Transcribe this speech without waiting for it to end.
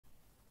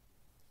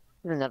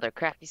Another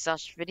Crafty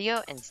Sausage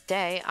video, and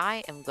today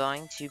I am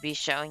going to be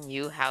showing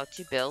you how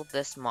to build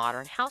this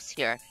modern house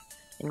here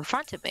in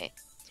front of me.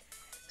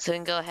 So we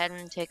can go ahead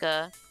and take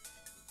a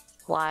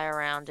fly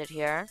around it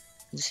here.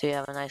 So you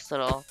have a nice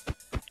little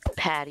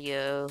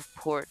patio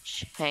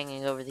porch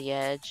hanging over the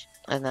edge,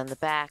 and then the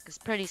back is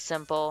pretty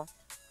simple.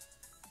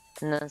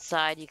 And then the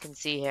side you can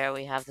see here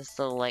we have this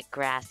little like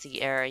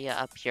grassy area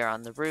up here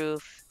on the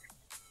roof.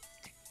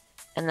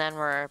 And then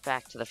we're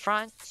back to the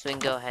front, so we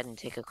can go ahead and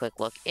take a quick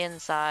look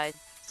inside.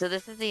 So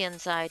this is the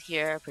inside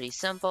here, pretty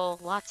simple,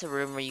 lots of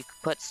room where you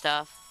could put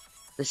stuff.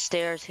 The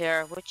stairs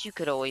here, which you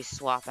could always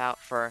swap out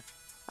for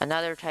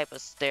another type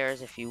of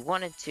stairs if you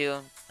wanted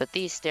to, but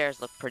these stairs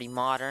look pretty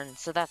modern,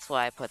 so that's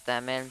why I put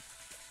them in. And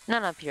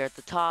then up here at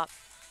the top,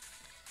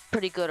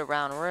 pretty good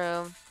around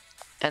room.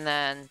 And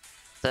then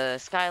the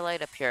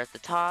skylight up here at the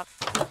top.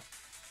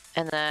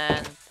 And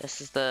then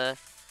this is the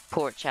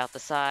porch out the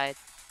side.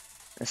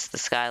 This is the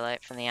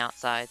skylight from the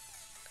outside.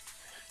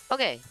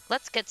 Okay,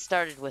 let's get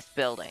started with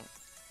building.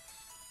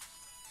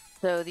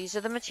 So these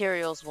are the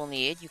materials we'll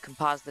need. You can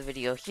pause the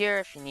video here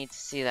if you need to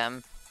see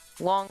them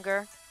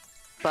longer.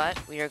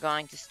 But we are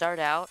going to start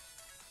out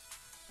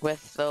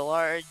with the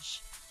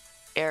large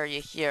area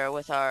here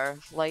with our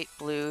light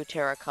blue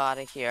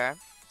terracotta here.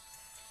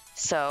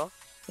 So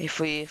if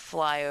we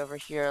fly over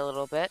here a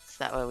little bit,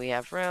 so that way we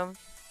have room,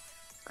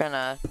 we're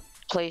gonna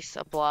place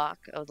a block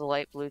of the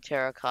light blue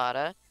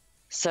terracotta.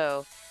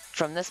 So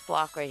from this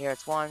block right here,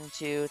 it's 1,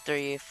 2,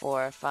 3,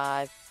 4,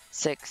 5,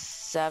 6,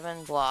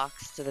 7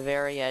 blocks to the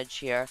very edge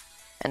here.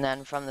 And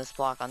then from this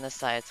block on this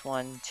side, it's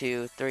 1,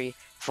 2, 3,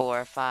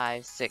 4,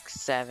 5, 6,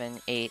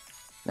 7, 8,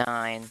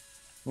 9.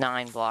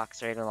 9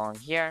 blocks right along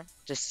here,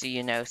 just so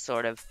you know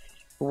sort of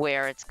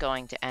where it's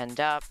going to end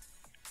up.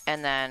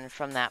 And then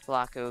from that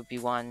block, it would be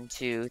 1,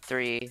 2,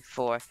 3,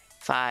 4,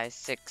 5,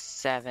 6,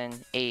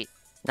 7, 8,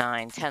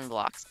 9, 10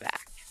 blocks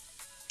back.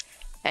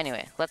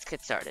 Anyway, let's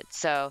get started.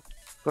 So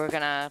we're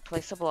gonna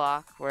place a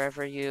block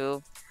wherever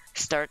you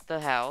start the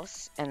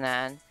house, and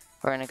then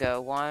we're gonna go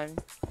 1,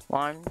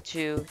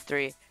 2,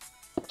 3,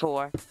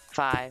 4,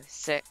 5,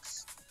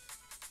 6,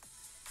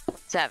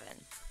 7.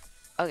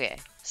 Okay,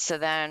 so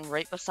then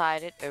right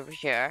beside it over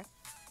here,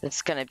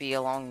 it's gonna be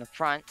along the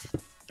front.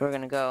 We're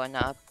gonna go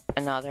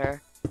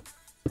another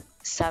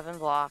 7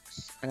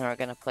 blocks, and then we're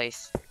gonna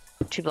place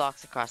 2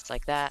 blocks across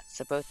like that.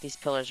 So both these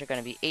pillars are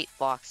gonna be 8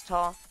 blocks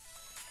tall.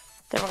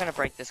 Then we're gonna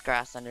break this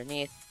grass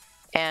underneath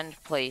and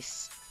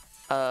place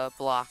a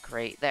block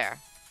right there.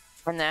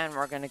 And then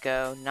we're going to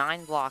go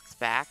 9 blocks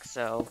back,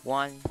 so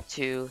 1,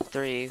 2,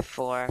 3,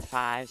 4,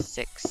 5,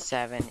 6,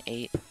 7,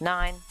 8,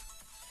 9.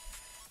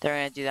 Then we're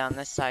going to do that on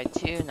this side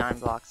too, 9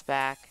 blocks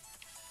back.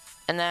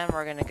 And then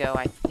we're going to go,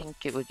 I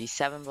think it would be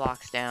 7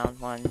 blocks down,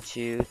 1,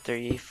 2,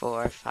 3,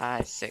 4,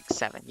 5, 6,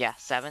 7. Yeah,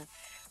 7. And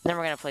then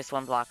we're going to place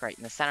 1 block right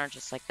in the center,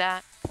 just like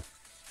that.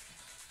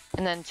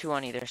 And then 2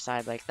 on either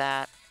side like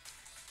that.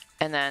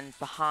 And then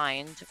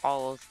behind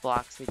all of the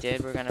blocks we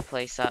did, we're going to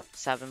place up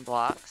 7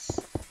 blocks.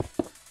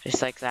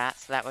 Just like that.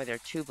 So that way they're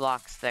 2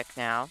 blocks thick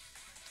now.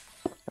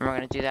 And we're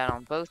going to do that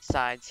on both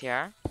sides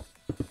here.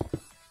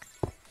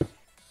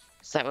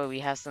 So that way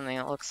we have something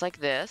that looks like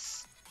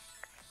this.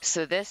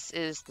 So this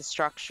is the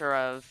structure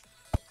of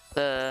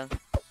the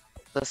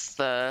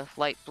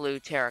light blue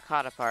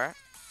terracotta part.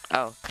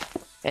 Oh,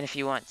 and if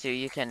you want to,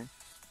 you can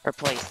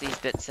replace these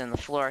bits in the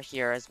floor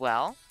here as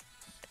well.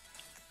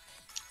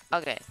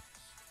 Okay.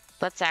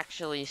 Let's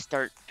actually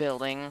start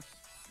building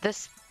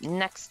this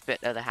next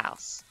bit of the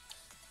house.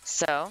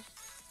 So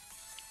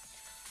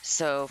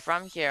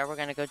from here, we're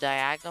going to go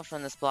diagonal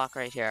from this block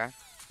right here.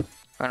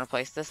 We're going to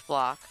place this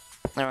block,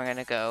 then we're going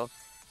to go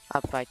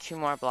up by 2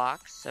 more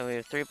blocks. So we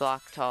have 3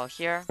 blocks tall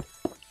here,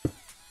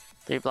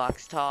 3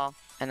 blocks tall,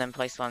 and then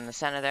place 1 in the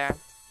center there.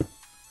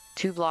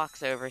 2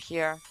 blocks over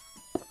here,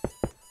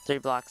 3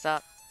 blocks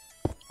up,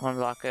 1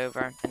 block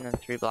over, and then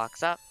 3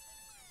 blocks up.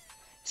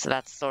 So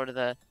that's sort of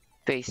the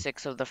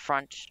basics of the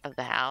front of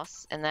the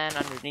house. And then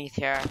underneath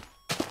here,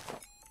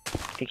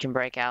 you can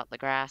break out the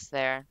grass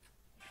there.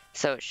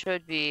 So it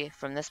should be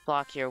from this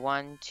block here,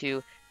 1,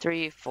 2,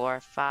 3, 4,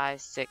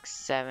 5, 6,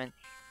 7,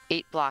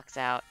 8 blocks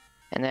out,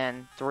 and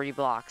then 3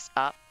 blocks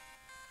up.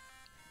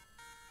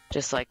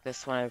 Just like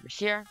this one over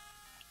here.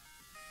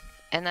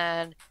 And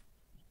then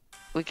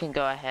we can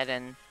go ahead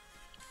and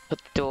put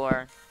the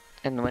door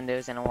and the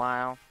windows in a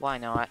while. Why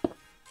not?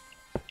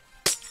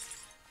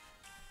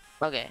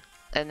 Okay.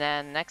 And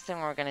then next thing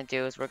we're going to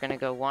do is we're going to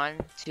go 1,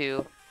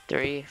 2,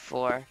 3,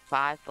 4,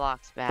 5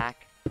 blocks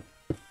back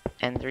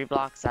and 3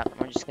 blocks up. And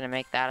we're just going to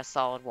make that a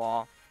solid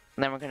wall.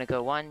 And then we're going to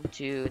go 1,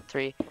 2,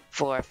 3,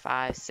 4,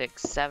 5,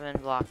 6, 7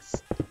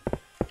 blocks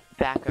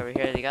back over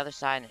here to the other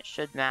side. And it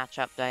should match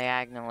up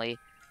diagonally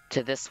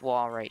to this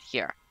wall right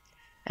here.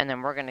 And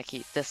then we're going to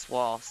keep this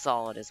wall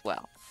solid as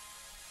well.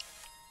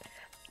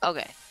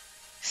 Okay.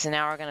 So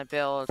now we're going to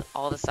build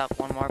all this up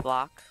 1 more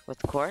block with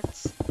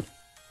quartz.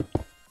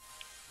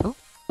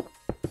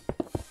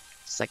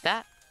 Just like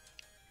that.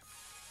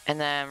 And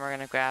then we're going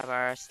to grab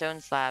our stone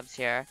slabs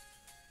here,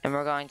 and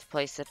we're going to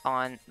place it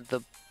on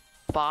the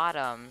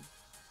bottom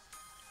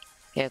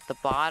At the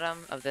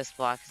bottom of this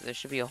block, so there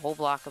should be a whole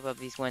block above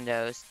these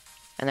windows,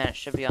 and then it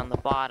should be on the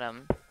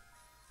bottom.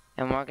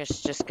 And we're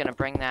just going to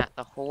bring that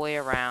the whole way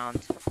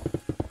around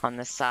on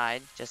this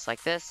side, just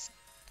like this.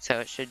 So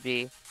it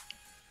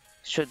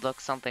should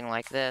look something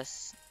like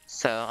this.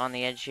 So on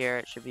the edge here,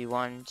 it should be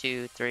 1,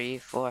 2, 3,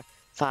 4,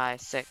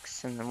 5,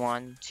 6, and then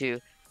 1,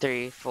 2,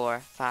 3, 4,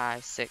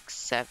 5, 6,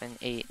 7,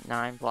 8,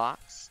 9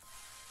 blocks.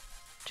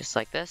 Just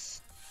like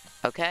this.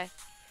 Okay.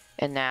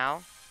 And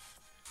now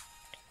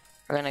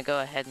we're going to go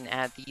ahead and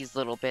add these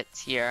little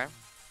bits here.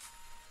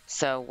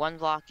 So 1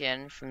 block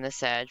in from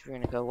this edge, we're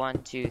going to go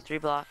 1, 2, 3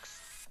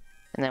 blocks.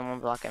 And then 1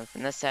 block in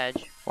from this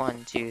edge,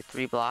 1, 2,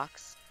 3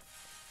 blocks.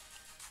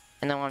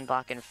 And then 1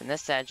 block in from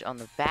this edge on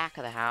the back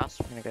of the house,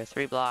 we're going to go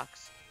 3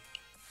 blocks.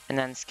 And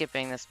then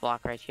skipping this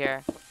block right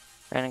here,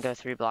 we're going to go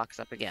 3 blocks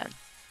up again.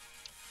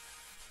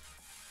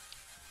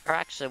 Or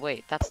actually,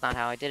 wait, that's not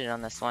how I did it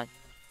on this one.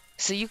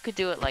 So you could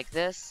do it like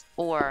this,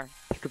 or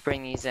you could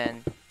bring these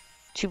in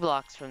 2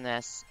 blocks from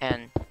this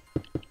and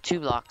 2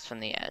 blocks from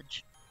the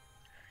edge.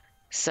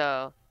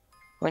 So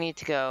we need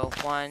to go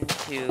 1,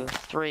 2,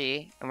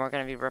 3, and we're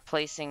going to be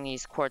replacing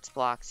these quartz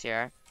blocks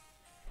here.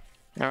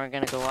 Then we're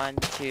going to go 1,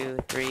 2,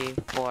 3,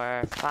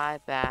 4,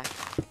 5 back,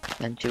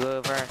 then 2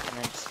 over, and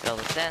then just fill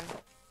this in.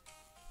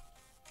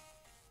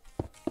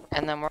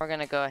 And then we're going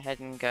to go ahead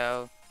and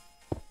go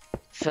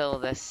fill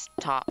this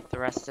top, the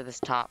rest of this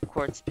top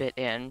quartz bit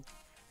in.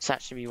 So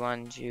that should be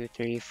 1, 2,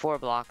 3, 4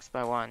 blocks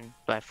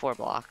by 4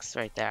 blocks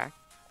right there.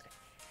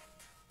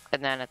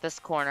 And then at this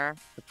corner,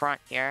 the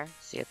front here,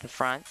 see at the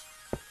front,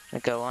 I'm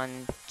going to go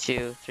 1,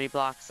 2, 3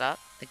 blocks up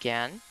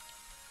again.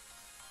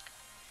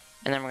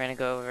 And then we're going to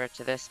go over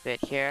to this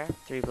bit here,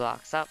 3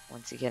 blocks up,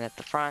 once again at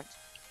the front.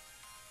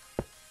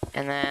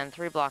 And then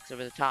 3 blocks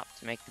over the top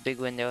to make the big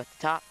window at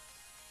the top.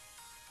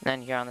 And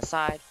then here on the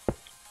side,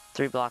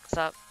 3 blocks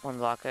up, 1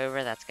 block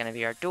over, that's going to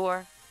be our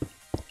door.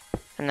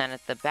 And then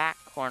at the back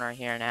corner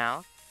here now,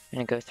 I'm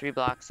going to go 3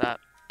 blocks up,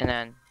 and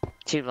then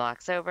 2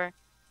 blocks over.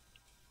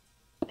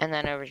 And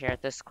then over here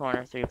at this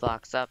corner, 3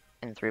 blocks up,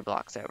 and 3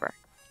 blocks over.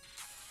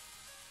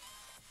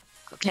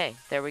 Okay,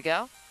 there we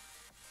go.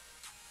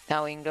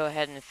 Now we can go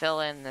ahead and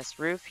fill in this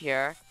roof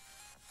here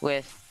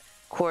with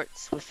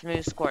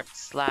smooth quartz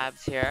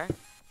slabs here.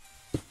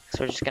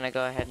 So we're just going to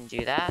go ahead and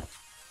do that,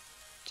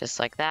 just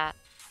like that.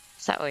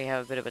 So that way we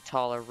have a bit of a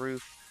taller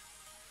roof.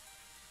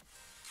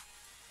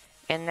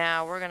 And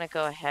now we're going to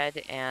go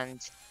ahead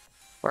and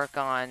work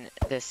on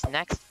this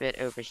next bit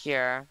over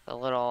here, the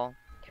little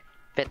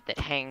bit that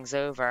hangs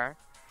over.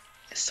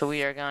 So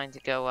we are going to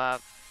go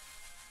up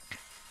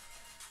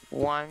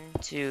 1,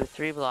 2,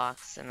 3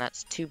 blocks, and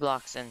that's 2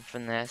 blocks in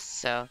from this.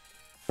 So,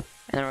 and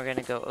then we're going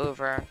to go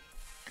over,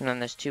 and then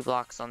there's 2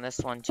 blocks on this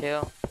one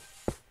too.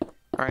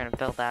 We're going to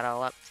build that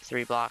all up to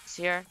 3 blocks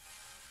here.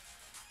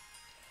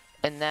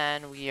 And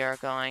then we are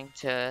going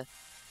to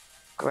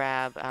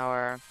grab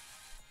our...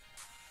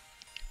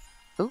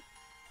 Ooh,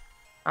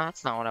 oh,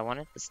 that's not what I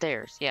wanted. The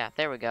stairs. Yeah,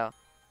 there we go.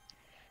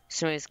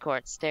 Smooth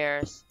quartz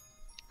stairs.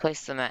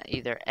 Place them at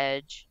either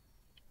edge.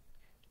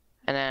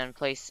 And then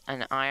place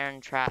an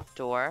iron trap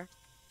door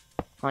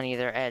on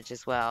either edge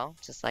as well,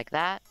 just like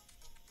that.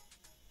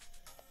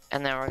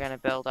 And then we're going to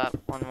build up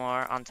 1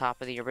 more on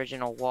top of the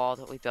original wall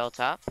that we built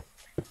up.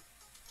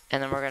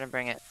 And then we're going to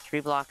bring it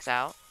 3 blocks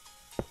out.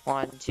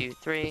 1, 2,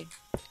 3.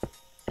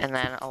 And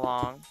then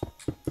along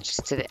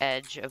just to the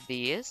edge of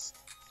these.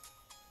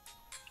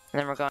 And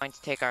then we're going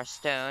to take our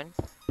stone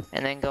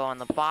and then go on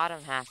the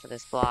bottom half of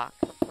this block.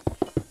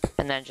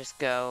 And then just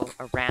go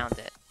around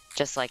it,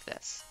 just like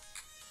this.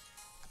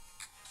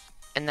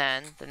 And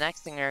then the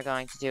next thing we're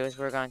going to do is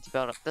we're going to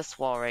build up this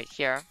wall right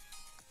here.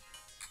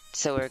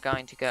 So we're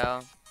going to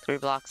go 3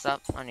 blocks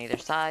up on either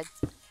side.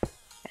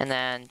 And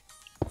then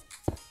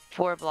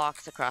 4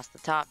 blocks across the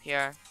top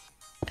here.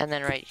 And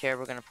then right here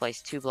we're going to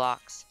place 2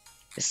 blocks.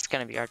 This is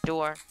going to be our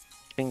door.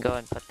 We can go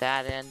ahead and put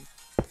that in.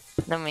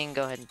 Then we can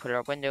go ahead and put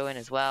our window in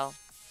as well.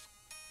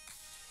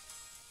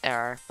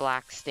 Our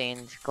black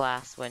stained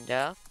glass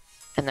window.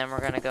 And then we're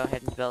going to go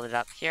ahead and build it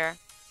up here.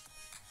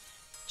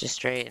 Just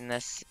straight in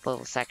this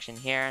little section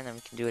here, and then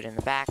we can do it in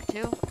the back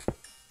too.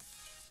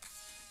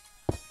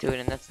 Do it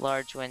in this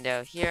large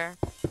window here.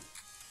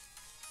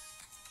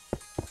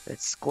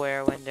 This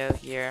square window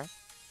here.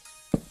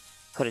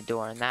 Put a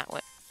door in that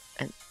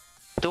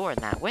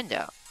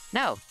window.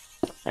 No,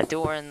 a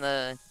door in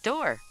the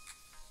door.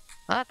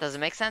 Well, that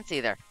doesn't make sense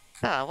either.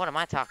 Oh, what am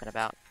I talking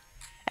about?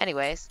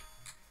 Anyways,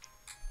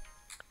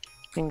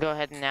 we can go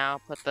ahead and now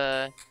put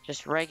the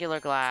just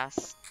regular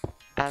glass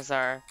as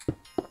our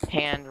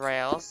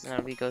handrails, and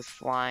then it goes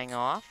flying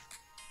off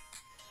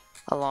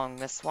along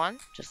this one,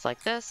 just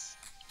like this.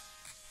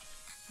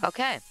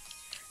 Okay,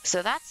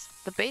 so that's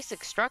the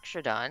basic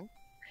structure done.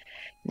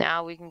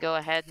 Now we can go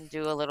ahead and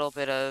do a little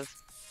bit of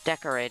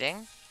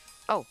decorating.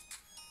 Oh,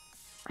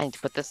 I need to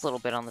put this little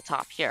bit on the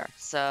top here.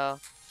 So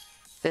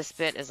this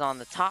bit is on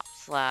the top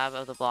slab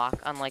of the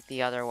block, unlike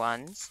the other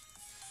ones.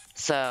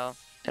 So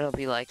it'll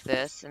be like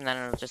this, and then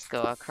it'll just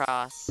go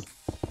across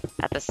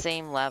at the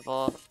same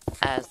level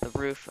as the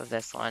roof of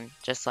this one,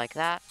 just like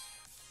that.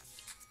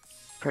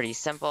 pretty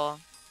simple.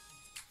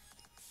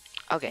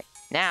 Okay,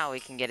 now we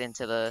can get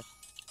into the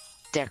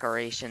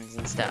decorations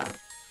and stuff.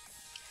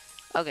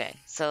 Okay,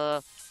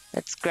 so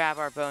let's grab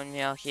our bone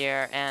meal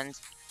here, and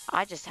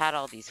I just had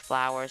all these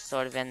flowers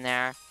sort of in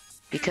there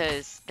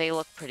because they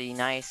look pretty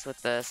nice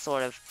with the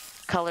sort of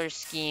color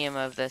scheme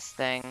of this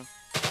thing.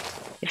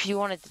 If you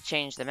wanted to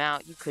change them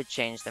out, you could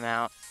change them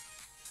out.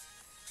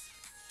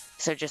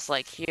 So just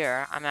like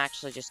here, I'm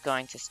actually just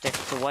going to stick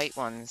to white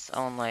ones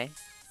only.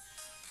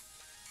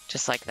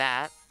 Just like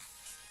that.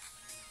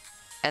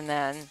 And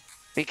then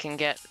we can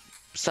get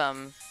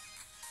some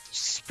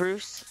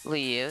spruce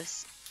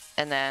leaves,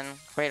 and then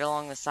right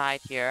along the side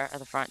here of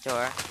the front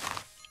door,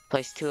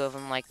 place 2 of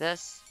them like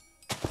this,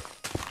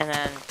 and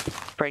then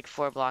break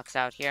 4 blocks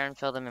out here and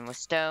fill them in with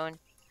stone.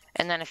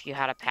 And then if you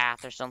had a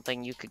path or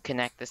something, you could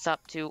connect this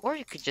up to, or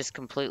you could just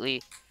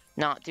completely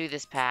not do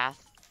this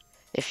path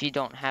if you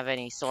don't have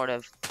any sort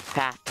of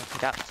path to hook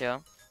it up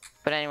to.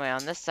 But anyway,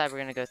 on this side, we're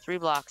going to go 3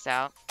 blocks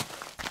out,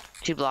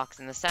 2 blocks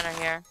in the center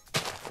here,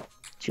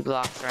 2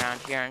 blocks around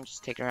here, and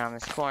just take it around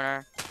this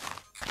corner,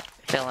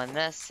 fill in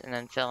this, and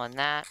then fill in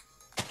that.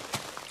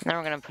 And then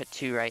we're going to put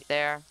 2 right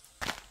there,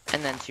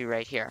 and then 2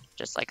 right here,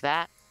 just like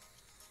that.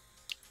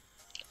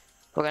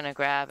 We're going to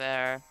grab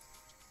our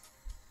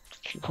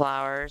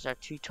flowers, our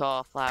 2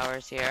 tall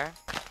flowers here,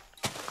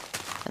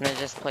 and then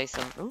just place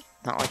them, ooh,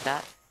 not like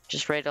that,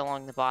 just right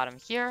along the bottom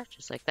here,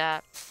 just like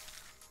that.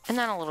 And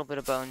then a little bit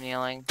of bone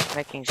mealing,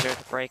 making sure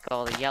to break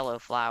all the yellow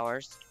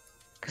flowers,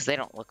 because they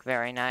don't look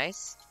very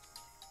nice.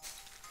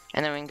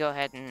 And then we can go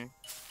ahead and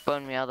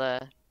bone meal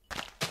the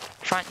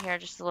front here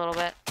just a little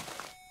bit,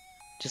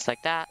 just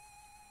like that.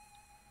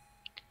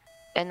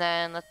 And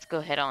then let's go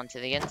head on to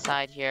the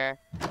inside here.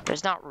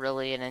 There's not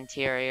really an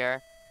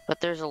interior, but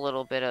there's a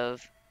little bit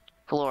of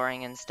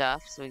flooring and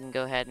stuff, so we can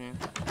go ahead and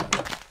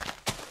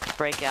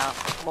break out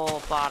the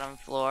whole bottom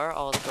floor,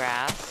 all the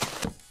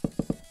grass.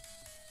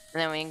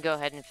 And then we can go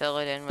ahead and fill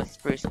it in with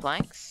spruce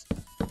planks.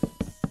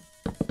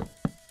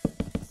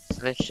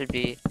 So this should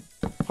be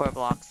 4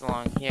 blocks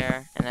along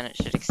here, and then it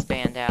should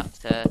expand out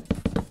to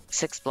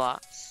 6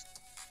 blocks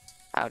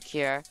out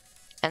here.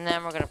 And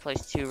then we're going to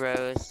place 2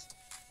 rows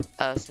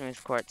of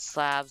smooth quartz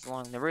slabs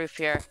along the roof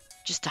here,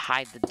 just to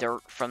hide the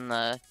dirt from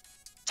the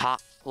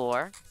top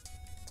floor.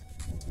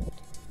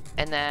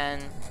 And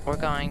then we're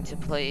going to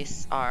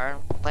place our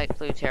light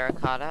blue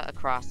terracotta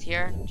across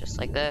here, just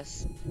like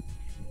this.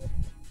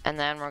 And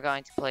then we're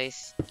going to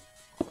place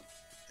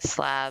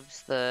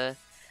slabs, the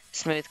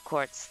smooth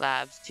quartz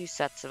slabs, 2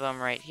 sets of them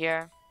right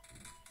here.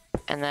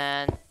 And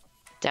then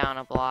down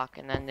a block,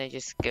 and then they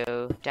just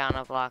go down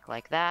a block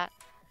like that.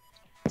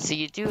 So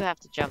you do have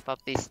to jump up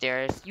these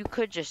stairs. You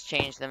could just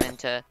change them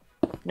into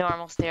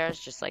normal stairs,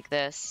 just like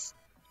this.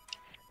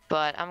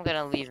 But I'm going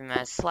to leave them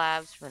as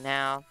slabs for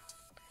now.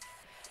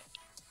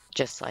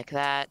 Just like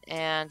that.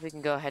 And we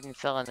can go ahead and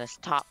fill in this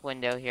top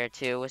window here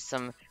too with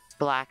some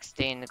black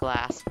stained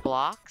glass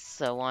blocks.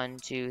 So 1,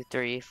 2,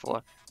 3,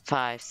 4,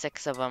 5,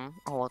 6 of them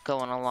all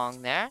going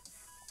along there.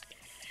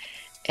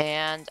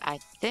 And I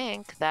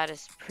think that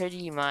is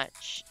pretty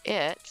much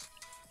it.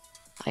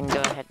 I can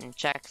go ahead and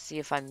check, see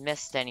if I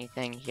missed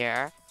anything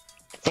here.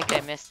 I think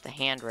I missed the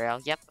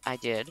handrail. Yep, I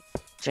did.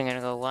 So I'm going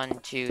to go 1,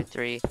 2,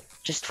 3,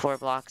 just 4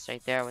 blocks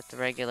right there with the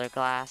regular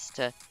glass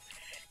to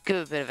give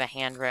a bit of a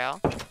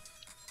handrail.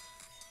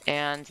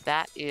 And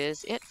that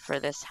is it for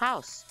this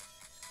house.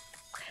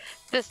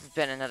 This has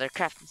been another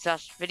Crafty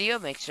Sausage video.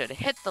 Make sure to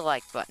hit the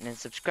like button and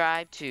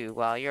subscribe too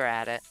while you're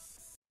at it.